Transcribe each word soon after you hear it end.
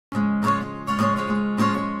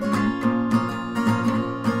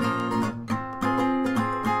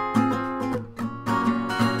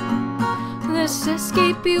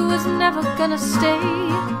escapee was never gonna stay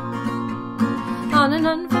on an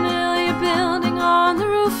unfamiliar building on the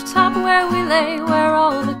rooftop where we lay, where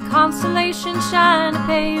all the constellations shine to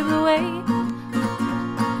pave the way.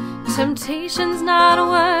 Temptation's not a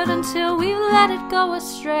word until we let it go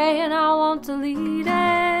astray, and I won't delete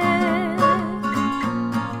it.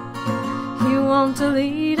 You won't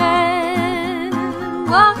delete it.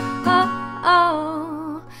 Whoa, oh,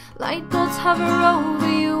 oh. Light bolts hover over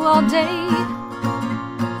you all day.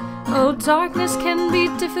 Oh, darkness can be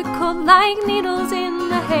difficult like needles in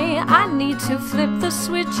the hay. I need to flip the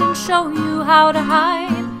switch and show you how to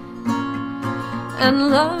hide. And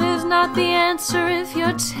love is not the answer if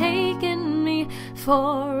you're taking me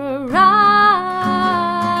for a ride.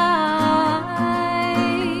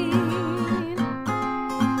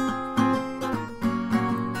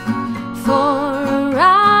 For a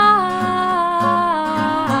ride.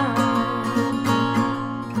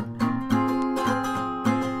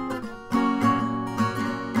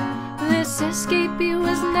 This escapee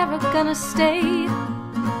was never gonna stay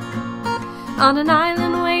on an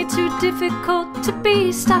island way too difficult to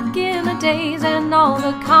be stuck in a daze, and all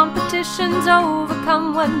the competitions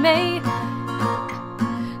overcome what may.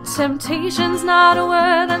 Temptation's not a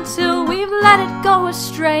word until we've let it go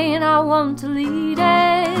astray, and I won't delete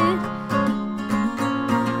it.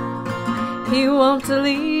 He won't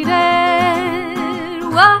delete it.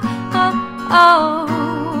 Whoa, oh, oh.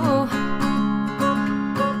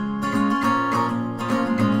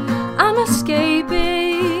 I'm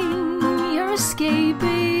escaping, you're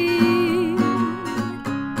escaping.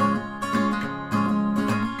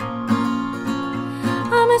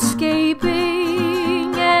 I'm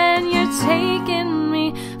escaping and you're taking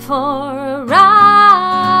me for a ride.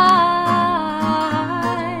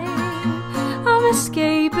 I'm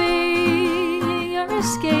escaping, you're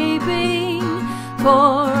escaping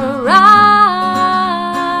for a ride.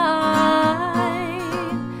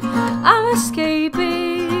 I'm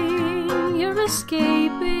escaping, you're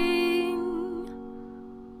escaping.